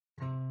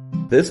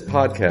This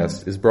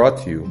podcast is brought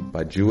to you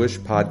by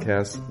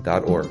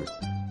JewishPodcasts.org.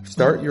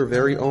 Start your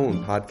very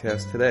own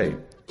podcast today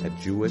at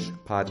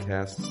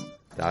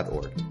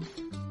JewishPodcasts.org.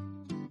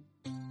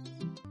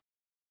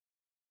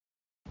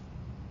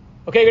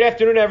 Okay, good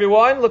afternoon,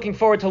 everyone. Looking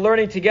forward to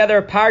learning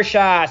together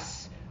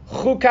Parshas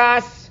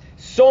Chukas.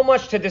 So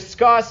much to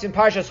discuss in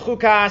Parshas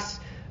Chukas.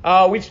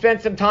 We've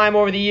spent some time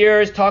over the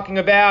years talking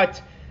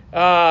about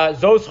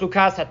Zos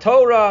Chukas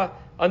HaTorah,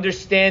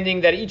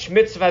 understanding that each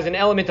mitzvah has an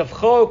element of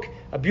chok,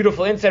 a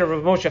beautiful insight of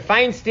Rav Moshe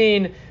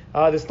Feinstein.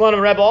 The Slonim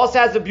Rebbe also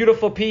has a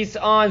beautiful piece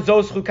on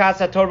Zos Chukas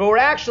HaTorah, but we're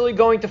actually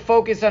going to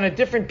focus on a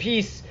different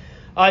piece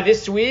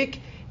this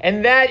week,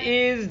 and that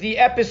is the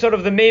episode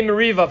of the Mei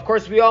Meriva. Of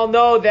course, we all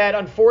know that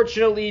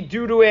unfortunately,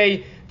 due to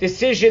a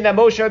decision that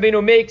Moshe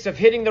Rabbeinu makes of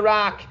hitting the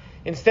rock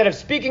instead of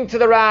speaking to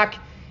the rock,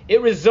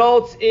 it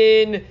results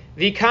in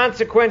the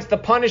consequence, the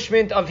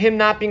punishment of him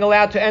not being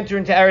allowed to enter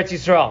into Eretz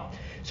Yisrael.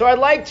 So I'd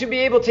like to be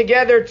able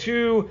together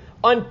to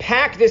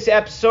unpack this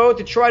episode,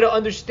 to try to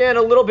understand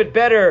a little bit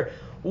better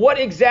what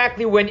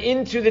exactly went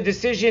into the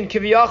decision,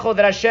 Kiviyachol,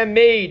 that Hashem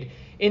made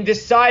in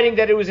deciding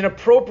that it was an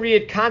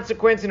appropriate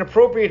consequence, an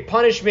appropriate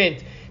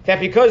punishment, that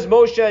because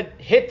Moshe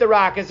hit the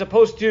rock as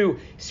opposed to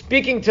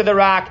speaking to the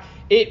rock,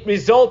 it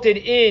resulted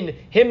in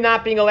him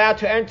not being allowed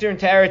to enter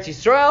into Eretz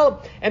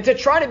Yisrael, and to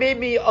try to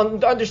maybe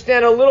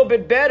understand a little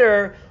bit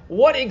better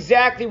what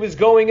exactly was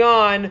going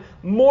on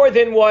more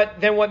than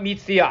what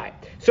meets the eye.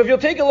 So if you'll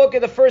take a look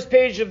at the first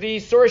page of the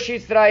source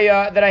sheets that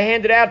I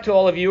handed out to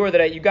all of you, or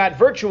that you got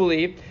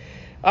virtually,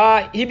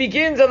 he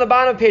begins on the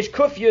bottom of page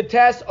Kuf Yud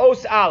Tes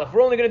Os Aleph.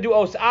 We're only going to do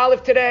Os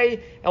Aleph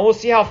today, and we'll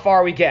see how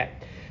far we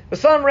get. The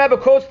Slonim Rebbe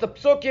quotes the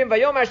Psukim,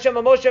 Vayom Hashem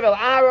Moshe vel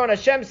Aaron.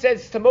 Hashem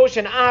says to Moshe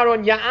and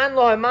Aaron, Ya'an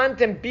lo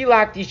hemantem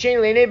bilak tishen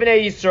le'nei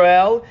bnei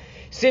Yisrael.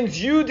 Since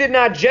you did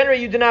not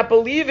generate, you did not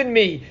believe in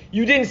me,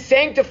 you didn't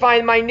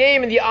sanctify my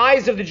name in the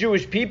eyes of the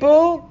Jewish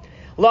people.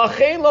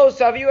 Therefore,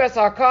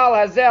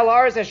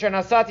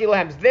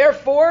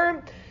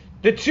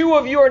 the two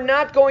of you are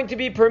not going to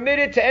be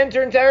permitted to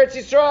enter into Eretz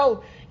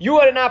Yisrael. You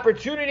had an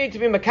opportunity to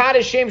be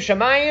Makadosh Shem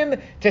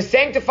Shamayim, to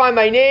sanctify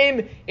my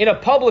name in a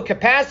public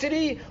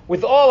capacity,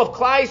 with all of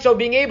Klai, so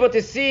being able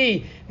to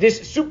see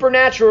this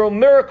supernatural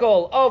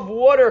miracle of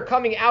water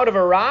coming out of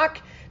a rock.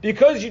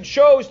 Because you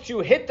chose to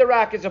hit the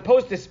rock as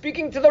opposed to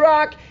speaking to the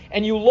rock,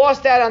 and you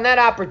lost out on that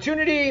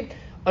opportunity,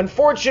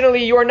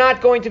 unfortunately, you are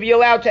not going to be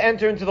allowed to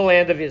enter into the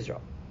land of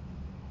Israel.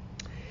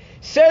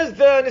 Says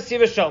the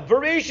Nesiv Shalom,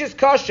 V'reishis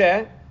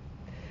kashe,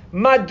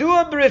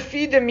 madua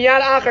b'refidim yad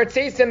achar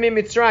tzeisem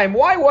mitzrayim.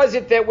 Why was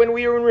it that when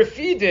we were in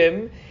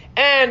Refidim,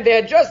 and they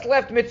had just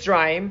left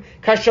Mitzrayim,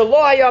 kashallo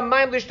haya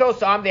mayim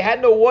lishtosam, they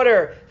had no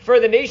water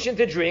for the nation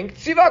to drink,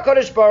 tziva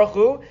kodesh baruch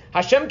hu,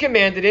 Hashem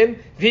commanded him,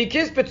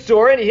 v'hikis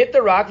betzor, and he hit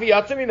the rock,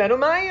 v'yatzu mimenu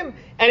mayim.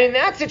 And in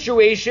that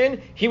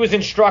situation, he was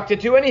instructed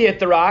to, and he hit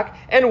the rock,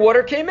 and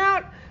water came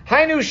out.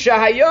 Hainu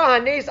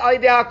shahaya hanes al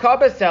yedei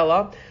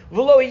hakabasela,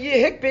 v'lo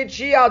yihikbid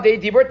shi al dei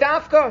dibur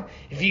dafka,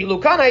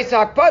 v'lukan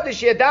haisak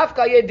padish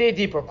yedafka yedei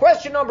dibur.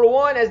 Question number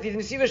one, as the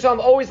Nesiv Shalom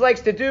always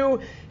likes to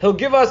do, he'll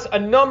give us a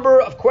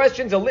number of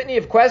questions, a litany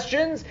of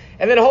questions,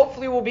 and then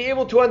hopefully we'll be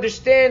able to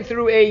understand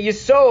through a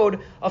yesod,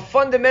 a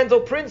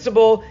fundamental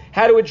principle,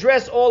 how to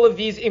address all of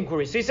these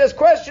inquiries. So he says,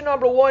 question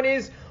number one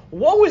is,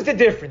 what was the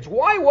difference?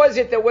 Why was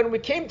it that when we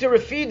came to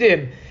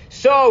Refidim,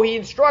 so he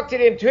instructed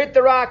him to hit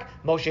the rock,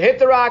 Moshe hit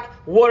the rock,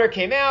 water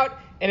came out,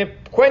 and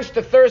it quenched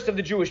the thirst of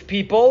the Jewish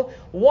people?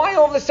 Why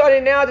all of a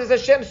sudden now does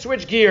Hashem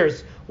switch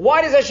gears?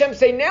 Why does Hashem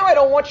say, now I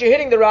don't want you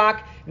hitting the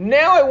rock,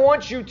 now I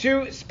want you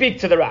to speak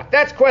to the rock?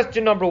 That's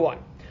question number one.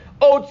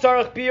 Od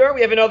Tzarech Bir,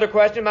 we have another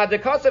question.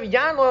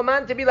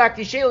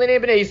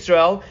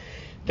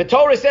 The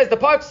Torah says, the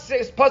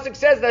Pasuk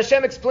says that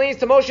Hashem explains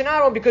to Moshe and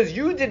Aaron, because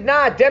you did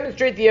not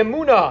demonstrate the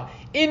emunah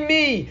in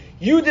me,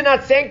 you did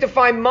not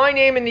sanctify my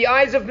name in the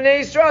eyes of Bnei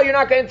Yisrael, you're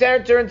not going to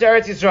enter into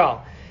Eretz Yisrael.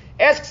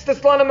 Asks the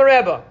Slonim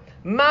Rebbe,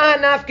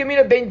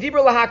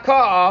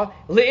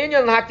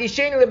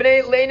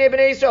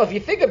 if you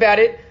think about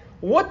it,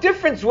 what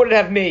difference would it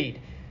have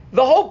made?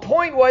 The whole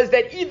point was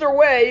that either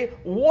way,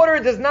 water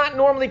does not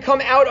normally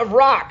come out of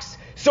rocks.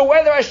 So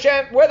whether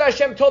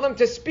Hashem told them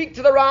to speak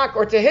to the rock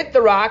or to hit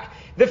the rock,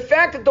 the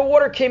fact that the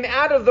water came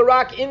out of the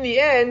rock in the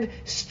end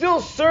still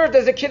served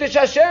as a Kiddush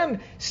Hashem,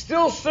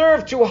 still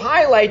served to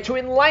highlight, to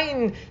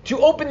enlighten, to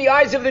open the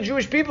eyes of the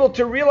Jewish people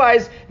to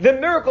realize the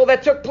miracle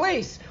that took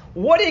place.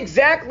 What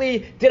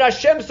exactly did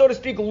Hashem, so to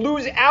speak,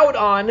 lose out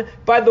on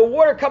by the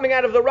water coming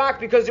out of the rock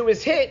because it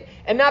was hit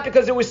and not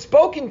because it was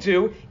spoken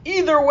to?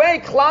 Either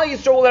way, Klal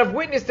Yisrael will have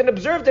witnessed and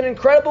observed an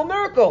incredible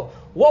miracle.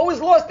 What was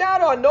lost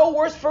out on? No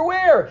worse for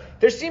wear.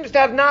 There seems to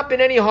have not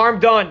been any harm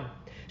done.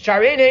 Either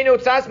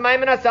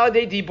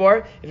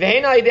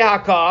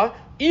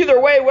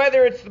way,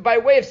 whether it's by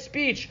way of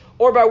speech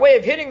or by way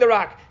of hitting the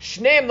rock,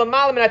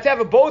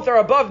 both are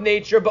above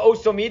nature,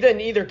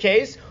 in either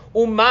case.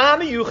 Why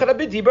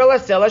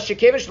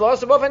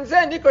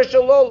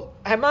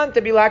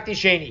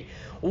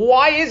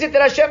is it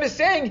that Hashem is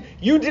saying,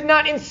 you did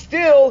not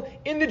instill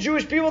in the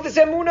Jewish people this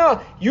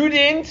emunah? You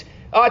didn't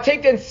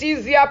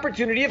seize the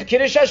opportunity of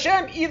Kiddush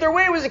Hashem. Either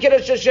way, it was a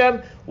Kiddush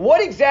Hashem.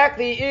 What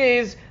exactly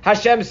is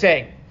Hashem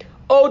saying?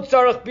 Od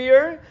tzarich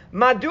bir,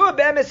 madua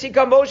be'emes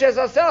hika Moshe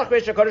zaselach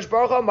Rish HaKadosh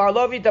Baruch Hu Amar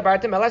Lo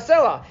v'dabartem el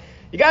hasela.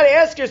 You got to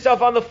ask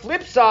yourself on the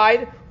flip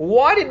side,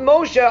 why did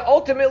Moshe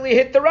ultimately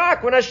hit the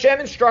rock when Hashem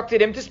instructed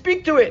him to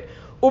speak to it?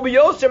 Why do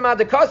you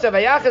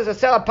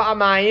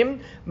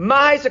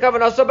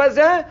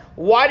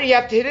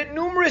have to hit it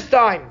numerous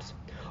times?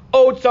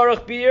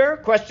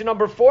 Question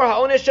number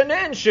 4. It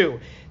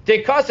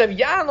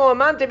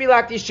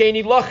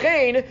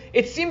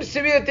seems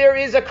to me that there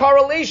is a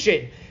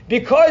correlation.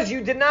 Because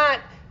you did not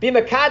be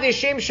Mekadesh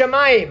Shem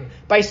Shamayim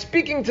by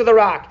speaking to the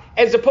rock,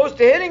 as opposed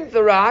to hitting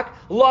the rock,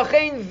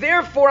 Lachein,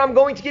 therefore I'm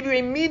going to give you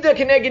a Midah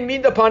Keneged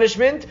Midah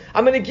punishment.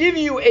 I'm going to give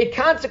you a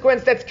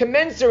consequence that's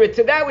commensurate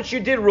to that which you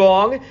did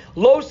wrong.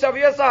 Lo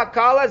Saviyasa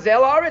Hakala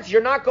Zel Aretz,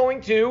 you're not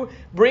going to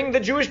bring the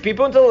Jewish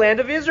people into the land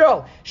of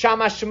Israel.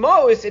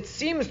 Shamashmos,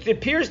 it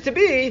appears to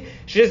be,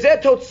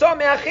 Shezet Totzah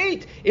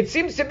Me'achit. It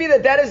seems to be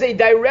that is a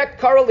direct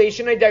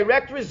correlation, a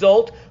direct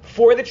result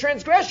for the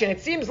transgression.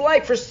 It seems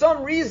like for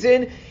some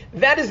reason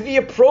that is the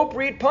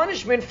appropriate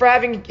punishment for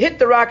having hit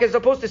the rock as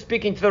opposed to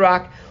speaking to the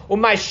rock.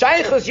 What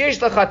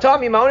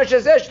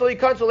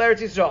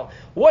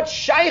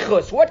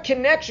shaychus, what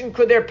connection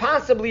could there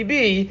possibly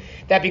be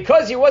that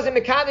because he wasn't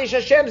Mekadesh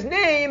Hashem's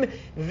name,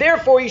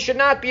 therefore he should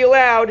not be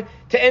allowed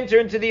to enter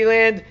into the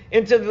land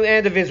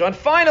of Israel? And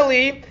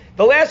finally,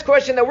 the last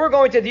question that we're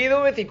going to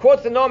deal with, he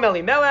quotes the Noam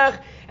Elimelech,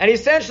 and he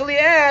essentially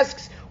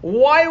asks,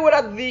 why would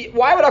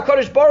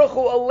HaKadosh Baruch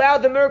Hu allow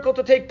the miracle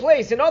to take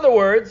place? In other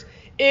words,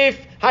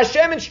 if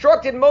Hashem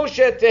instructed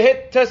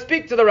Moshe to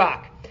speak to the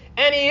rock,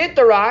 and he hit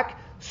the rock,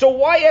 so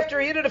why after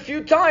he hit it a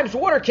few times,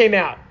 water came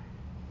out?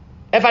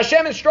 If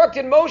Hashem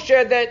instructed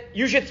Moshe that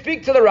you should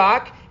speak to the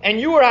rock, and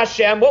you were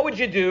Hashem, what would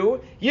you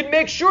do? You'd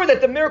make sure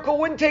that the miracle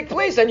wouldn't take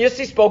place, and yes,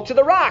 he spoke to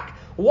the rock.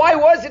 Why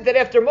was it that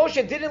after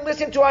Moshe didn't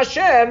listen to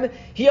Hashem,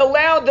 he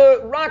allowed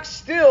the rock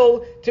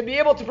still to be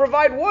able to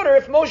provide water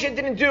if Moshe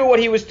didn't do what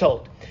he was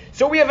told?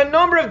 So we have a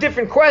number of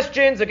different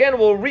questions. Again,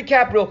 we'll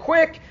recap real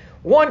quick.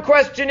 One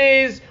question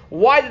is,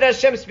 why did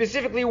Hashem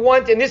specifically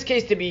want, in this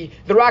case, the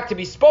rock to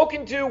be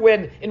spoken to,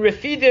 when in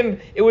Refidim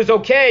it was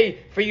okay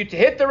for you to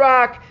hit the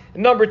rock?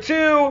 Number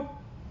 2,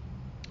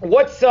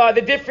 what's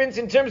the difference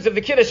in terms of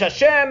the Kiddush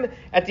Hashem?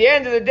 At the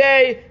end of the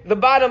day, the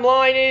bottom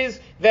line is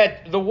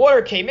that the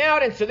water came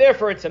out, and so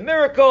therefore it's a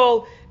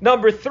miracle.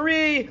 Number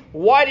 3,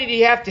 why did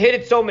he have to hit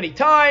it so many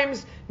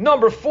times?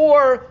 Number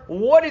 4,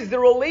 what is the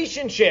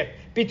relationship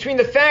between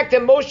the fact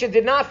that Moshe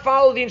did not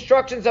follow the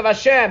instructions of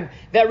Hashem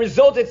that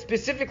resulted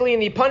specifically in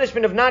the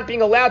punishment of not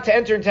being allowed to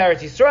enter into Eretz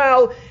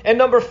Yisrael? And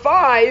number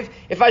 5,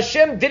 if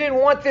Hashem didn't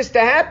want this to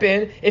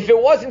happen, if it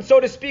wasn't,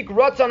 so to speak,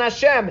 Ratzon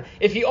Hashem,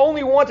 if he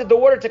only wanted the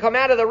water to come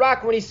out of the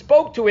rock when he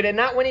spoke to it and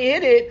not when he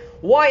hit it,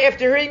 why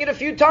after hitting it a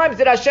few times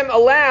did Hashem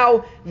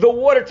allow the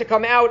water to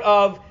come out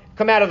of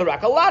the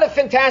rock? A lot of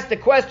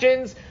fantastic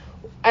questions.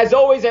 As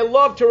always, I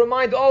love to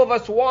remind all of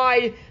us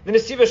why the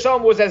Nesiv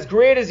Shalom was as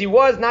great as he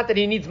was. Not that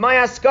he needs my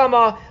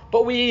haskama,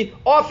 but we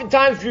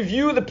oftentimes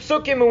review the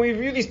psukim and we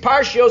review these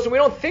parshios, and we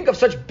don't think of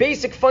such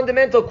basic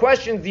fundamental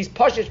questions, these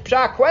pashish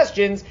pshat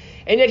questions,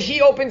 and yet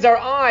he opens our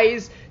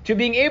eyes to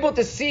being able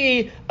to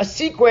see a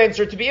sequence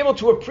or to be able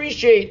to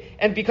appreciate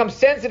and become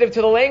sensitive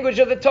to the language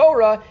of the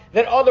Torah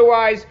that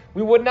otherwise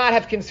we would not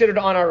have considered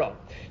on our own.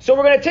 So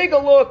we're going to take a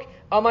look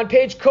on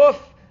page Kuf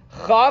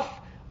Chaf,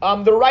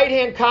 the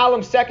right-hand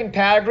column, second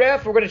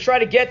paragraph. We're going to try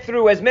to get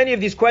through as many of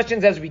these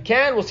questions as we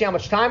can. We'll see how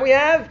much time we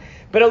have,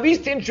 but at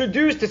least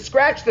to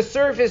scratch the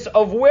surface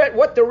of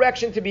what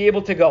direction to be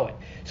able to go in.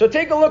 So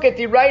take a look at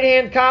the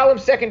right-hand column,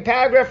 second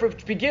paragraph,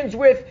 which begins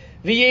with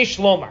V'yesh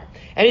Lomar.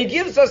 And he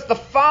gives us the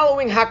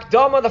following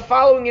hakdama, the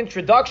following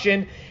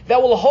introduction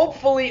that will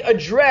hopefully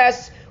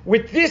address,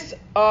 with this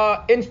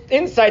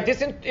insight,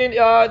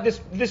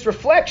 this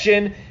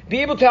reflection,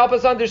 be able to help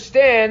us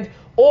understand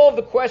all of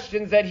the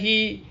questions that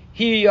he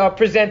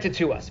presented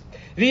to us.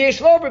 It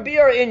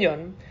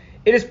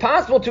is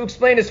possible to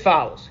explain as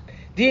follows.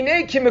 We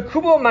know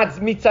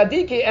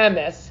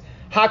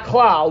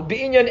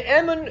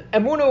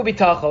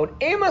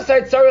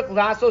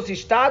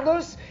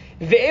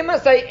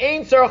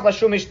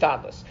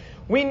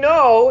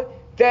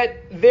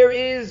that there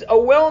is a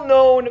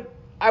well-known,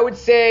 I want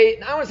to say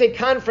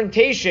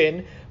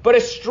confrontation, but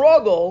a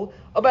struggle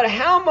about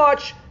how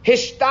much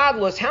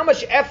hishtadlus, how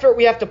much effort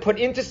we have to put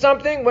into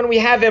something when we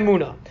have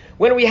emunah,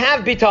 when we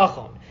have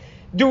bitachon.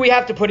 Do we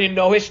have to put in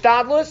no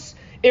hishtadlus?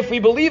 If we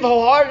believe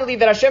wholeheartedly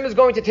that Hashem is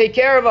going to take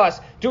care of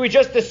us, do we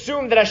just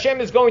assume that Hashem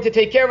is going to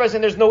take care of us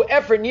and there's no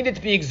effort needed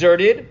to be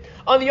exerted?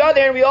 On the other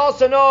hand, we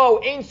also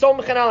know, ein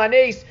somchen al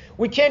hanes,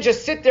 we can't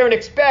just sit there and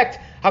expect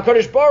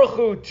HaKadosh Baruch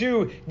Hu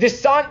to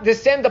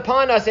descend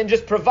upon us and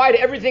just provide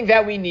everything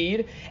that we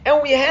need.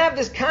 And we have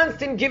this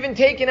constant give and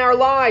take in our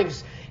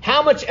lives.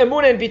 How much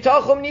emunah and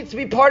bitachon needs to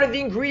be part of the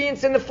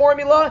ingredients in the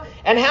formula,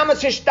 and how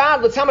much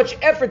hishtadlus, how much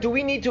effort do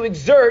we need to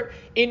exert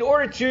in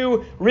order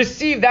to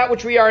receive that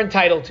which we are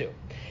entitled to.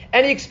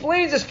 And he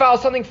explains as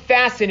follows something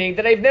fascinating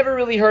that I've never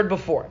really heard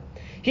before.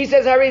 He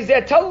says,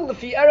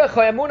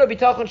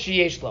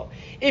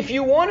 if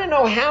you want to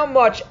know how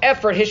much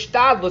effort,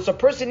 hishtadlus, a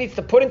person needs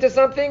to put into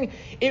something,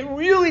 it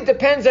really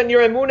depends on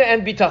your emunah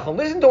and bitachon.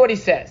 Listen to what he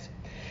says.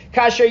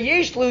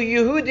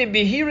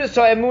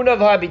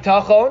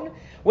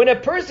 When a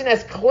person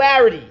has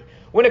clarity,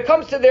 when it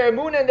comes to their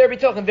emunah and their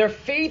bitachon, their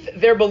faith,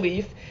 their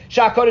belief,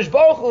 that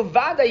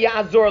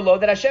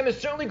Hashem is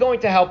certainly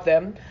going to help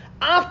them,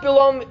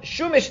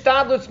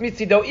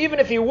 even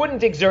if he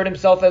wouldn't exert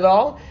himself at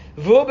all,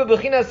 as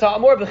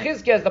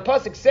the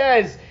pasuk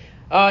says,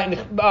 in the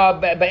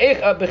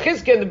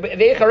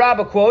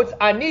Rabbah quotes,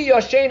 I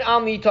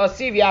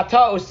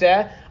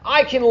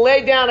can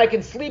lay down, I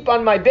can sleep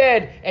on my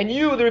bed, and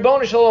you, the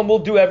Ribono Shel Olam, will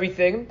do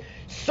everything.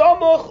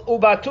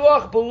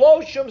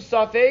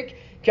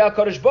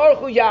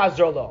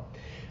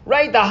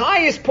 Right, the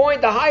highest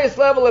point, the highest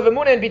level of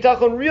emunah and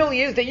bitachon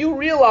really is that you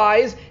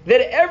realize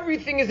that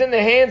everything is in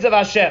the hands of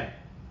Hashem.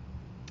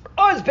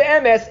 In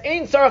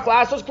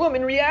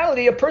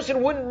reality, a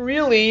person wouldn't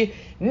really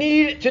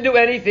need to do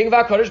anything,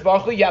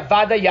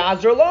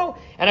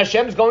 and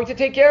Hashem is going to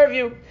take care of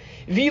you.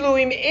 However,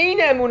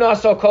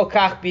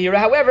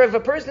 if a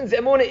person's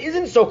emunah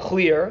isn't so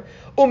clear,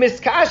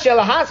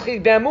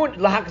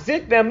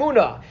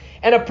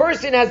 and a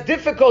person has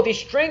difficulty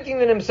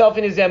strengthening himself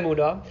in his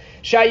emunah,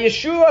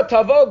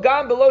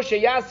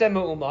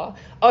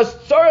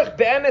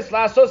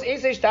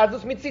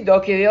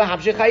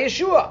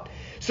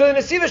 so the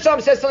Nesiv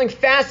Shalom says something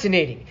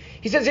fascinating.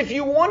 He says, if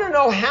you want to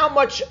know how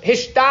much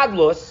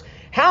hishtadlus,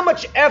 how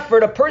much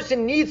effort a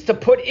person needs to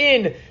put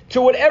in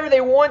to whatever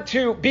they want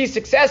to be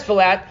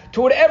successful at,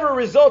 to whatever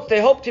results they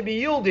hope to be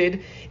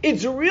yielded,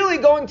 it's really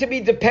going to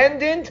be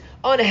dependent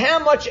on how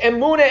much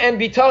emunah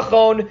and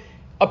bitachon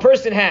a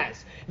person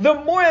has. The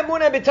more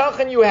emunah and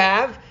bitachon you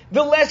have,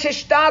 the less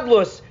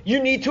hishtadlus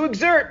you need to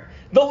exert.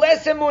 The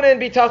less emunah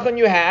and bitachon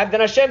you have,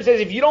 then Hashem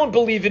says, if you don't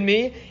believe in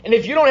me, and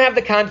if you don't have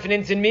the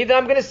confidence in me, then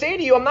I'm going to say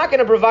to you, I'm not going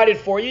to provide it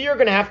for you, you're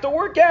going to have to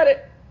work at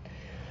it.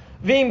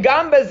 Right?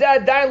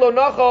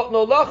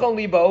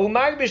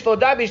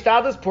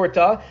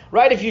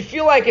 If you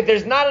feel like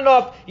there's not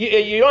enough,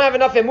 you don't have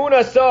enough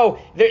emunah, so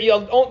the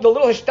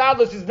little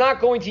hishtadlus is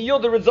not going to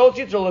yield the results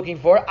you're looking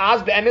for, you're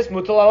going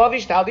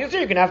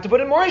to have to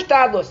put in more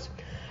hishtadlus.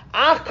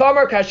 Ach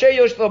kamar kasher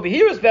yoshlo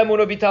behirus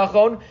be'emunah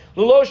bitachon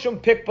lulo shum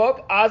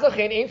pikpok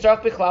azachen ein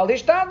tzarach bichlal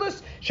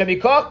hishtadlus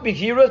shemikach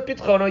behirus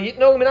bitchono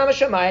yitno minam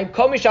hashamayim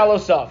kol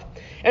mishalosav.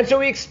 And so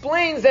he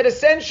explains that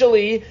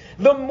essentially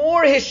the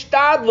more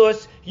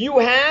hishtadlus you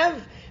have,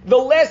 the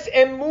less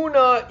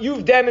emunah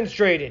you've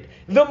demonstrated.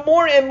 The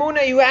more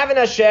emunah you have in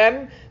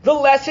Hashem, the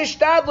less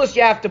hishtadlus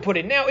you have to put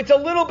in. Now it's a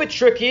little bit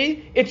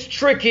tricky. It's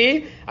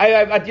tricky.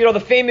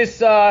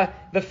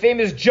 The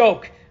famous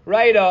joke.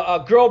 Right,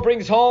 a girl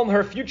brings home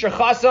her future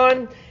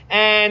chassan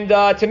and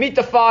to meet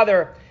the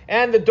father,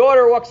 and the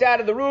daughter walks out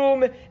of the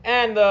room,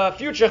 and the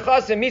future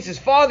chassan meets his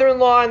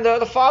father-in-law, and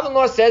the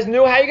father-in-law says,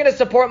 "Nu, how are you going to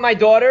support my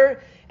daughter?"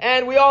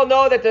 And we all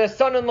know that the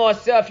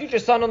future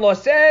son-in-law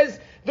says,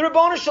 "The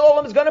Ribono Shel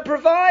Olam is going to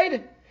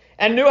provide."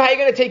 And Nu, how are you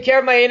going to take care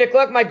of my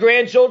eniklak, my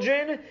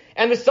grandchildren?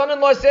 And the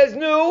son-in-law says,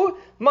 "Nu,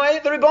 the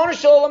Ribono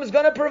Shel Olam is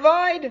going to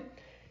provide."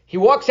 He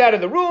walks out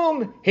of the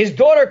room, his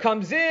daughter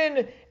comes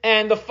in,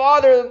 and the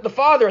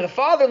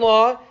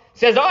father-in-law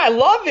says, "Oh, I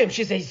love him."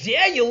 She says,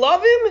 "Yeah, you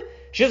love him?"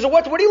 She says,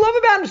 What do you love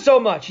about him so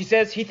much?" He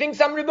says, "He thinks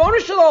I'm Ribono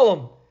Shel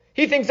Olam.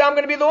 He thinks I'm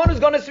going to be the one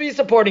who's going to be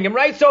supporting him,"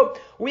 right? So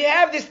we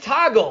have this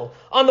toggle.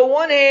 On the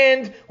one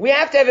hand, we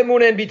have to have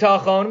emunah and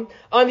bitachon.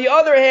 On the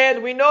other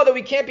hand, we know that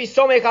we can't be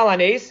somech al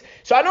hanes.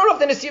 So I don't know if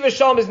the Nesiv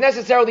Shalom is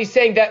necessarily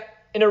saying that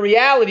in a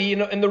reality,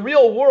 in the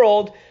real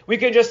world, we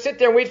can just sit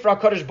there and wait for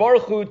HaKadosh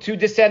Baruch Hu to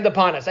descend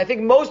upon us. I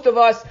think most of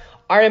us,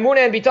 our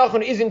emunah and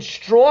bitachon isn't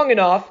strong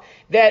enough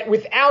that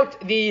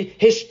without the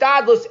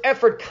hishtadlus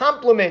effort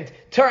complement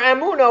to our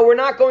emunah, we're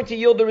not going to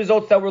yield the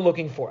results that we're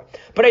looking for.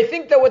 But I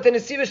think that what the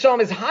Nesiv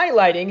Shalom is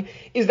highlighting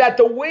is that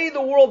the way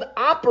the world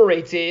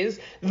operates is,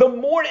 the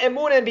more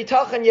emunah and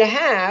bitachon you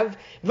have,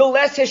 the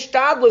less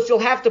hishtadlus you'll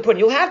have to put in.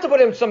 You'll have to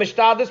put in some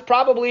hishtadlus,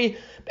 probably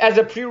as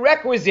a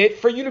prerequisite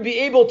for you to be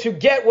able to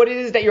get what it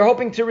is that you're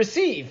hoping to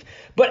receive.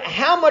 But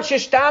how much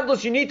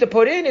hishtadlus you need to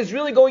put in is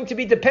really going to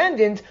be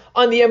dependent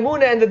on the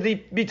emunah and the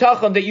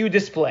bitachon that you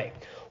display.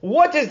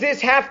 What does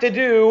this have to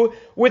do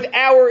with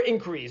our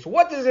inquiries?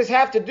 What does this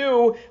have to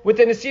do with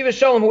the Nesiv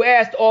Shalom who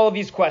asked all of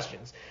these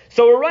questions?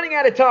 So we're running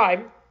out of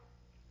time,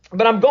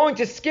 but I'm going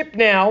to skip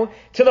now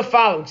to the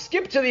following.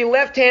 Skip to the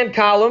left-hand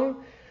column,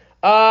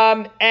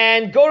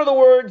 and go to the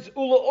words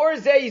Ula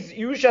Orzei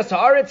Yushas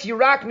Haaretz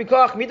Yirak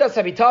Mikoach Midas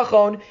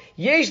Habitachon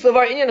Yesh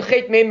Levar Inyan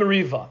Chet Me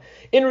Meriva.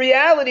 In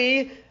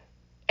reality,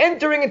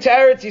 entering into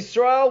Eretz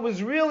Yisrael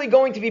was really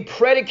going to be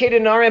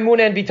predicated in our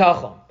emunah and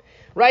bitachon.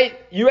 Right?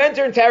 You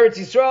enter into Eretz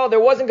Yisrael, there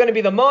wasn't going to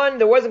be the man,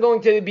 there wasn't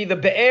going to be the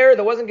be'er,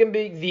 there wasn't going to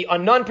be the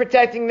anan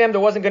protecting them,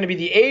 there wasn't going to be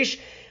the eish.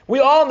 We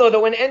all know that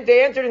when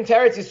they entered into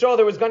Eretz Yisrael,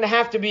 there was going to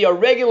have to be a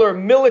regular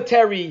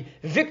military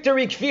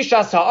victory,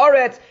 kfishas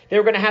haaretz. They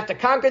were going to have to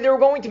conquer. They were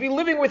going to be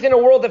living within a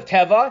world of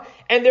teva,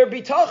 and their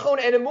bitachon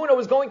and emunah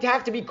was going to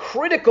have to be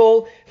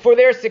critical for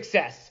their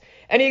success.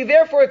 And he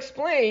therefore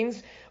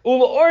explains, when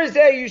you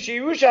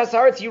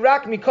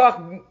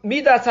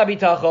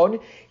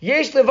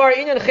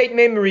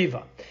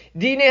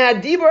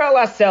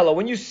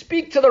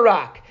speak to the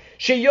rock,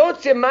 you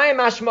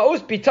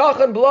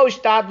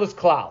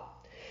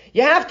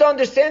have to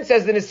understand,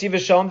 says the Nesiv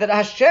Shalom, that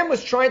Hashem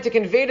was trying to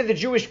convey to the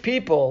Jewish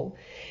people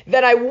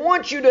that I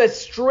want you to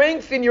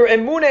strengthen your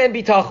emunah and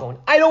bitachon.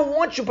 I don't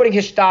want you putting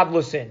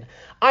hishtadlus in.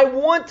 I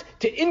want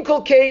to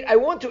inculcate, I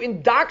want to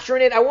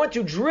indoctrinate, I want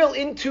to drill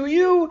into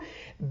you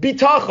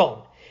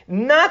bitachon.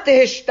 Not the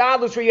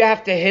hishtadlus where you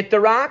have to hit the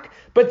rock,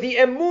 but the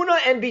emunah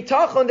and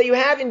bitachon that you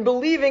have in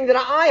believing that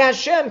I,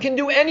 Hashem, can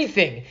do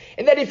anything.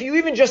 And that if you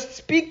even just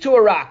speak to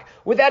a rock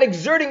without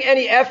exerting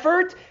any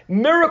effort,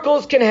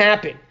 miracles can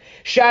happen.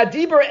 Speaking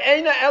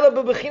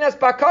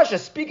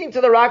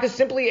to the rock is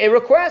simply a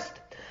request.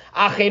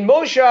 He see,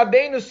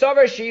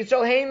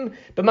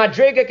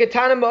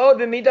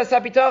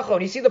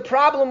 the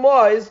problem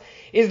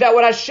is that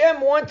what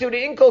Hashem wanted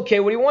to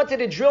inculcate, what he wanted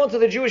to drill into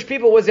the Jewish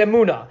people was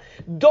emunah.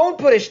 Don't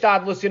put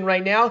hishtadlus in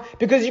right now,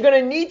 because you're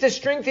going to need to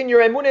strengthen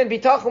your emunah and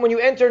bitachon when you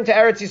enter into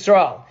Eretz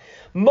Yisrael.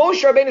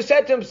 Moshe Rabbeinu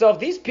said to himself,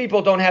 these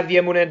people don't have the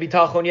emunah and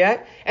bitachon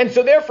yet, and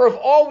so therefore if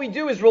all we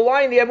do is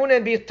rely on the emunah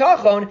and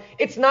bitachon,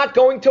 it's not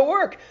going to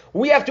work.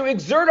 We have to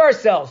exert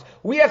ourselves.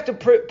 We have to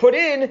put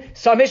in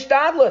some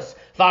hishtadlus.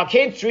 Moshe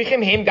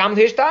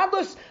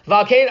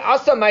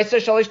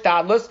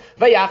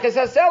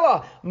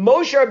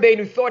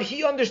Rabbeinu thought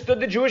he understood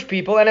the Jewish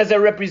people, and as a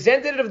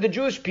representative of the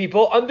Jewish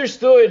people,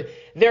 understood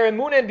their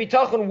emunah and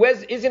bitachon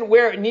isn't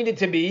where it needed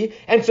to be,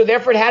 and so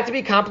therefore it had to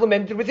be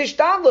complemented with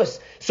hishtadlus.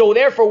 So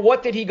therefore,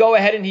 what did he go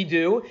ahead and he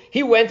do?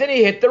 He went and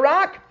he hit the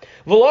rock.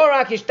 He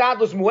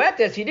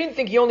didn't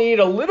think he only needed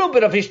a little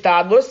bit of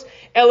hishtadlus.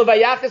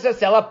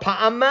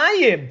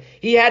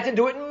 He had to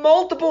do it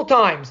multiple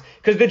times,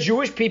 because the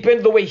Jewish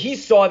people, the way he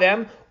saw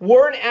them,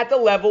 weren't at the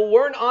level,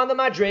 weren't on the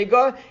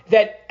madrega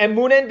that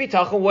emunah and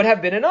bitachon would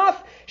have been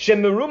enough.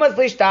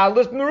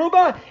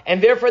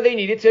 And therefore they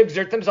needed to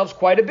exert themselves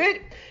quite a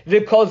bit.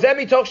 Because he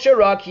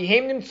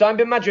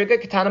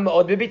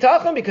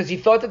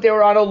thought that they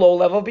were on a low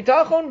level of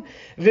bitachon.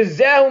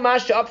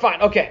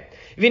 Okay.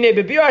 Now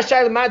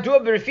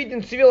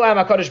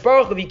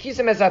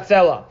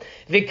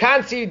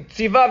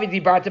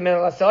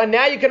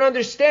you can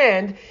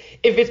understand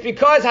if it's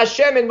because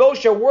Hashem and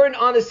Moshe weren't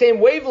on the same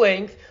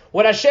wavelength.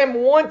 What Hashem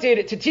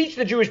wanted to teach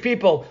the Jewish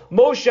people,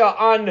 Moshe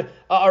on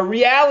a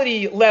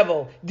reality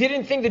level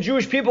didn't think the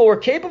Jewish people were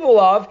capable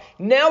of.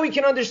 Now we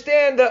can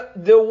understand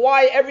the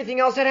why everything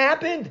else had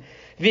happened.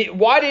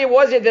 Why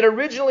was it that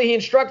originally he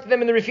instructed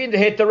them in the Refidim to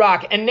hit the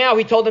rock, and now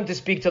he told them to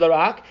speak to the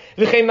rock?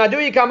 Why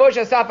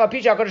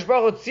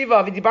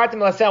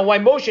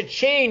Moshe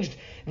changed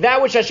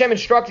that which Hashem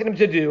instructed him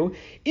to do?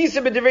 He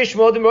said to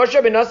himself,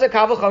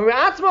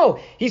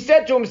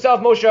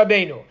 Moshe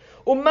Rabbeinu,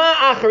 Uma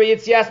achar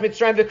yitzias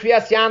Mitzrayim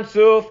v'kriyas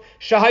Yamsuf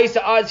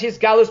shahaisa az his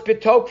galus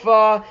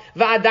betokva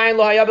v'adayin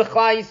lo haya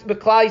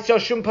b'klal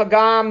Yisrael shum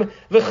pagam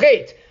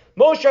v'chet.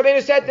 Moshe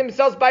Rabbeinu said to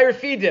themselves by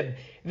Refidim,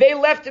 they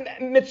left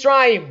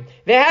Mitzrayim,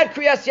 they had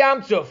kriyas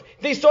Yamsuf,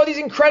 they saw these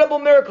incredible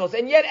miracles,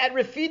 and yet at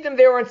Refidim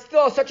they were on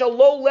still such a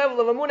low level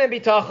of emunah and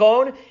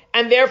bitachon,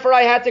 and therefore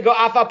I had to go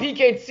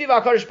afapike and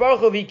tziva HaKadosh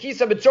Baruch Hu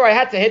v'kisa b'tzor, I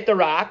had to hit the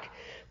rock.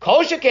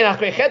 Certainly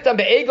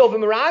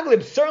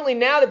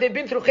now that they've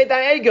been through Chet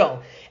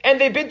HaEgel,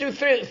 and they've been through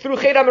Chet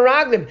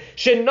HaMeraglim,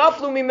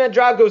 Shenaflu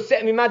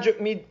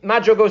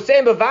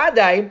Mimadragoseim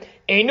Bavadai,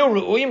 Einu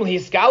Ru'im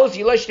L'Hisgalus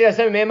Yilosh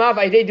Te'asem Memav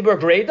Aidei Dibur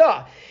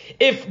Greda.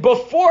 If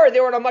before they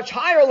were on a much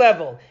higher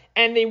level,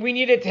 and we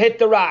needed to hit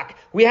the rock,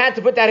 we had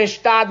to put that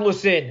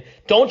hishtadlus in.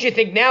 Don't you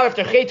think now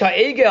after Chet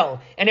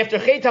HaEgel, and after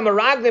Chet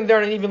HaMeraglim, they're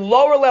on an even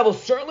lower level,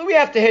 certainly we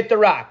have to hit the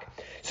rock.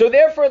 So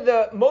therefore,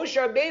 the Moshe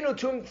Rabbeinu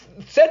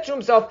said to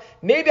himself,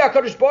 maybe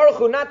HaKadosh Baruch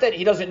Hu, not that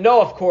he doesn't know,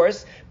 of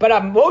course, but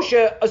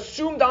Moshe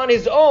assumed on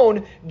his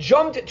own,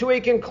 jumped to a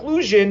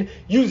conclusion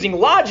using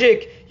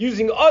logic,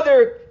 using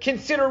other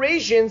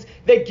considerations,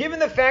 that given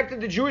the fact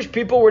that the Jewish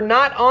people were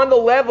not on the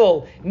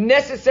level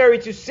necessary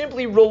to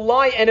simply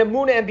rely on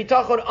emunah and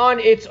bitachon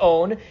on its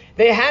own,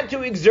 they had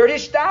to exert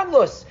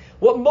hishtadlus.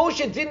 What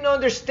Moshe didn't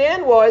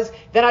understand was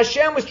that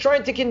Hashem was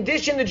trying to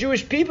condition the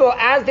Jewish people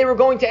as they were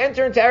going to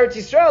enter into Eretz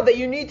Yisrael that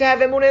you need to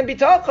have emunah and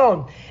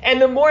bitachon.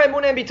 And the more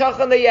emunah and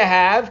bitachon that you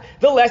have,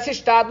 the less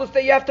hishtadlus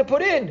that you have to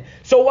put in.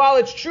 So while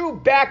it's true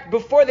back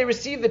before they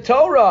received the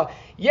Torah,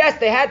 yes,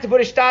 they had to put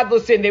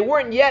hishtadlus in. They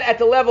weren't yet at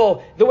the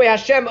level the way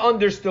Hashem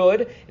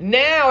understood.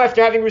 Now,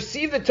 after having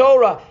received the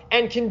Torah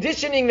and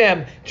conditioning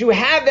them to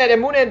have that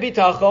emunah and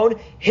bitachon,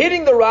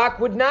 hitting the rock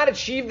would not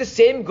achieve the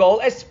same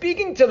goal as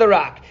speaking to the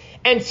rock.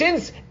 And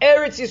since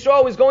Eretz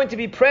Yisrael was going to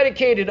be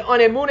predicated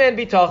on emunah and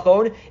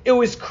bitachon, it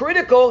was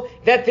critical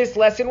that this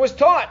lesson was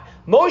taught.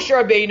 Moshe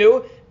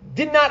Rabbeinu,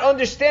 did not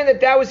understand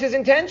that that was his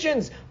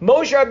intentions.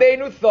 Moshe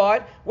Rabbeinu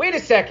thought, wait a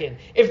second,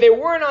 if they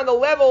weren't on the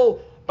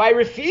level by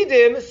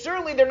Refidim,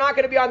 certainly they're not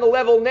going to be on the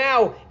level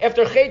now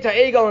after Chet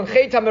HaEgel and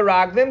Chet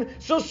HaMeraglim,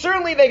 so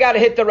certainly they got to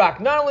hit the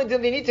rock. Not only do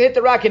they need to hit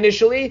the rock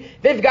initially,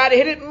 they've got to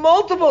hit it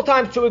multiple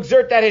times to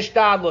exert that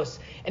hishtadlus.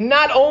 And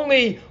not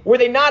only were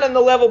they not on the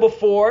level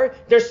before,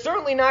 they're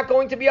certainly not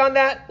going to be on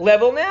that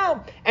level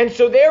now. And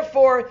so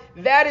therefore,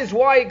 that is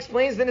why it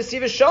explains the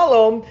Nesiva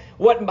Shalom,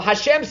 what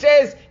Hashem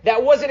says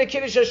that wasn't a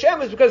Kiddush Hashem,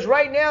 was because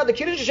right now the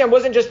Kiddush Hashem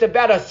wasn't just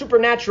about a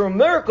supernatural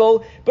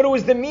miracle, but it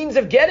was the means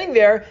of getting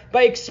there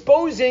by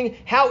exposing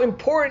how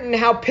important and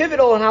how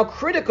pivotal and how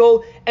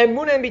critical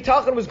Emunah and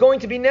Bitachon was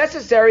going to be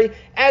necessary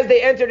as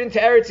they entered into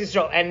Eretz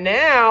Yisrael. And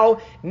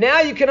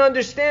now you can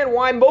understand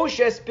why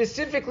Moshe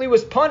specifically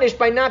was punished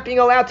by not being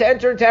allowed to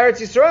enter into Eretz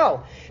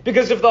Yisrael.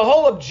 Because if the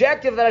whole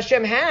objective that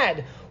Hashem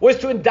had was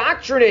to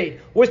indoctrinate,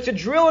 was to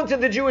drill into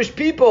the Jewish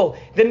people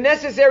the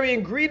necessary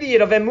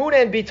ingredient of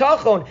Emunah and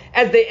Bitachon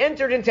as they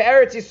entered into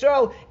Eretz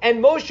Yisrael,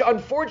 and Moshe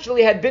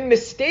unfortunately had been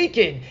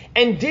mistaken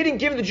and didn't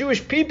give the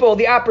Jewish people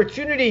the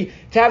opportunity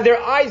to have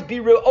their eyes be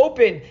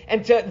open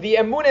and to the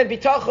Emunah and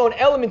Bitachon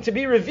element to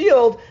be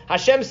revealed,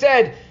 Hashem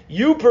said,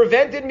 you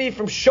prevented me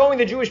from showing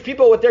the Jewish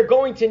people what they're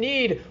going to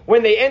need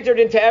when they entered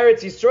into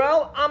Eretz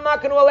Yisrael. I'm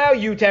not going to allow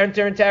you to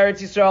enter into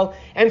Eretz Yisrael.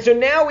 And so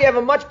now we have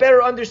a much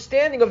better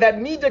understanding of that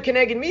midah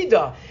keneged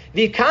midah.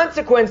 The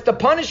consequence, the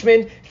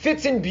punishment,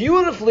 fits in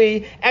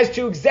beautifully as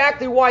to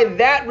exactly why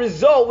that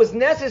result was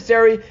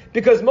necessary,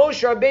 because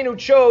Moshe Rabbeinu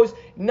chose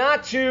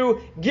not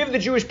to give the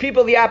Jewish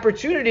people the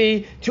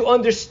opportunity to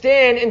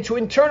understand and to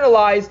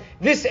internalize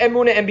this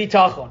emunah and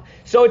bitachon.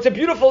 So it's a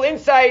beautiful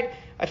insight.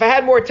 If I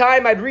had more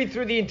time, I'd read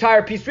through the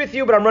entire piece with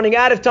you, but I'm running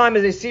out of time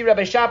as I see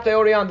Rabbi Shabtai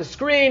already on the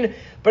screen.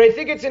 But I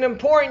think it's an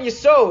important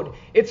yesod.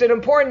 It's an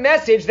important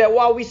message that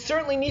while we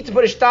certainly need to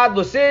put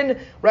hishtadlus in,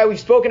 right? We've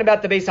spoken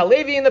about the Beis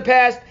Halevi in the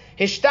past.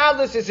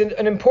 Hishtadlus is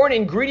an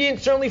important ingredient,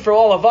 certainly for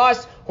all of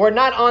us who are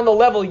not on the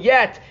level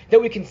yet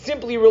that we can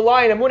simply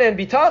rely on emunah and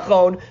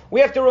bitachon.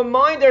 We have to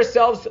remind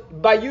ourselves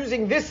by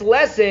using this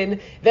lesson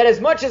that as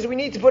much as we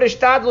need to put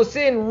hishtadlus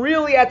in,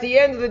 really at the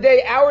end of the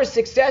day, our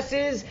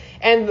successes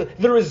and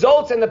the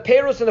results and the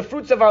peiros and the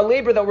fruits of our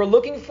labor that we're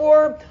looking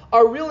for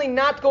are really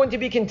not going to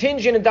be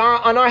contingent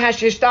on our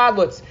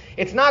hishtadlus.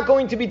 It's not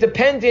going to be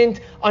dependent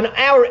on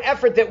our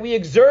effort that we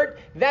exert.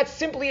 That's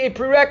simply a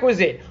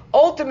prerequisite.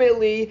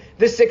 Ultimately,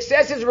 the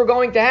successes we're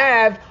going to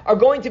have are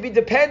going to be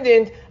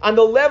dependent on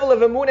the level of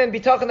emunah and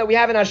bitachon that we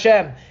have in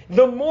Hashem.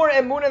 The more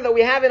emunah that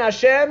we have in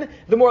Hashem,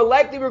 the more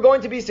likely we're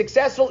going to be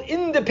successful,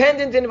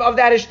 independent of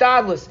that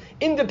hishtadlus,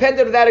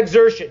 independent of that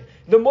exertion.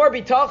 The more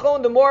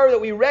bitachon, the more that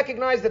we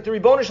recognize that the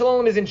Ribono Shel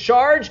Olam is in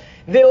charge,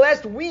 the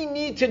less we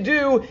need to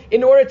do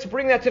in order to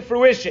bring that to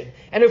fruition.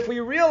 And if we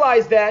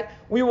realize that,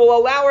 we will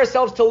allow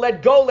ourselves to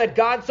let go, let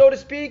God, so to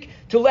speak,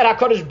 to let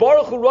HaKadosh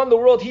Baruch Hu run the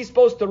world He's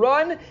supposed to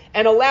run,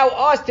 and allow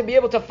us to be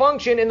able to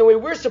function in the way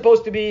we're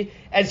supposed to be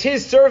as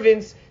His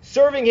servants,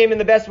 serving Him in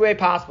the best way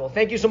possible.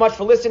 Thank you so much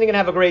for listening, and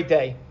have a great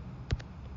day.